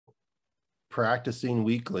practicing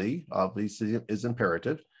weekly obviously is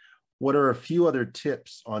imperative. What are a few other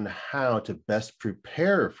tips on how to best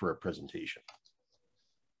prepare for a presentation?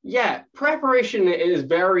 Yeah, preparation is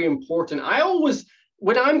very important. I always,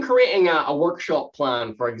 when I'm creating a workshop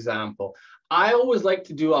plan, for example, I always like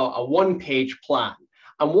to do a one-page plan.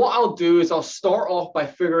 And what I'll do is I'll start off by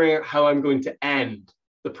figuring out how I'm going to end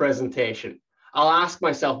the presentation. I'll ask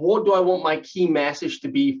myself, what do I want my key message to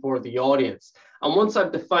be for the audience? And once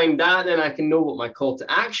I've defined that, then I can know what my call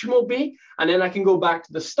to action will be. And then I can go back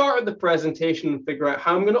to the start of the presentation and figure out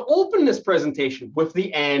how I'm going to open this presentation with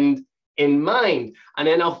the end in mind. And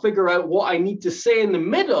then I'll figure out what I need to say in the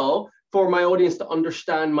middle for my audience to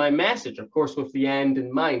understand my message, of course, with the end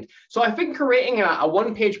in mind. So I think creating a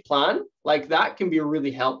one-page plan like that can be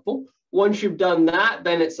really helpful. Once you've done that,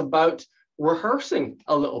 then it's about rehearsing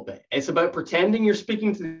a little bit. It's about pretending you're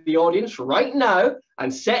speaking to the audience right now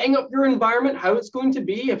and setting up your environment, how it's going to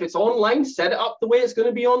be. If it's online, set it up the way it's going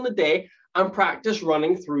to be on the day and practice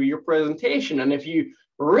running through your presentation. And if you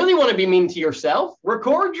really want to be mean to yourself,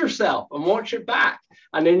 record yourself and watch it back.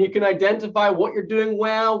 And then you can identify what you're doing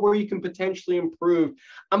well, where you can potentially improve.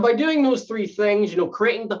 And by doing those three things,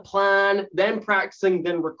 creating the plan, then practicing,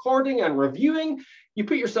 then recording and reviewing, you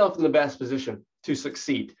put yourself in the best position to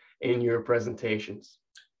succeed in your presentations.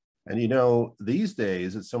 And these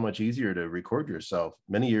days, it's so much easier to record yourself.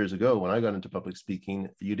 Many years ago, when I got into public speaking,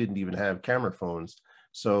 you didn't even have camera phones.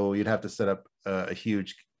 So you'd have to set up a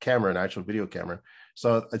huge camera, an actual video camera.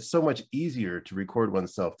 So it's so much easier to record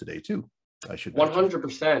oneself today too, I should mention.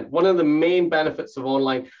 100%. One of the main benefits of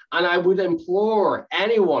online, and I would implore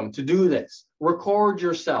anyone to do this, record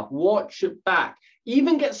yourself, watch it back,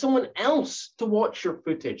 even get someone else to watch your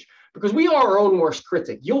footage, because we are our own worst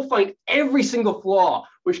critic. You'll find every single flaw,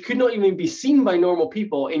 which could not even be seen by normal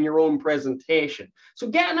people in your own presentation. So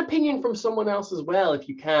get an opinion from someone else as well, if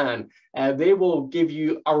you can. They will give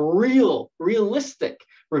you a realistic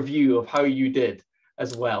review of how you did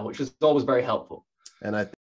as well, which is always very helpful. And I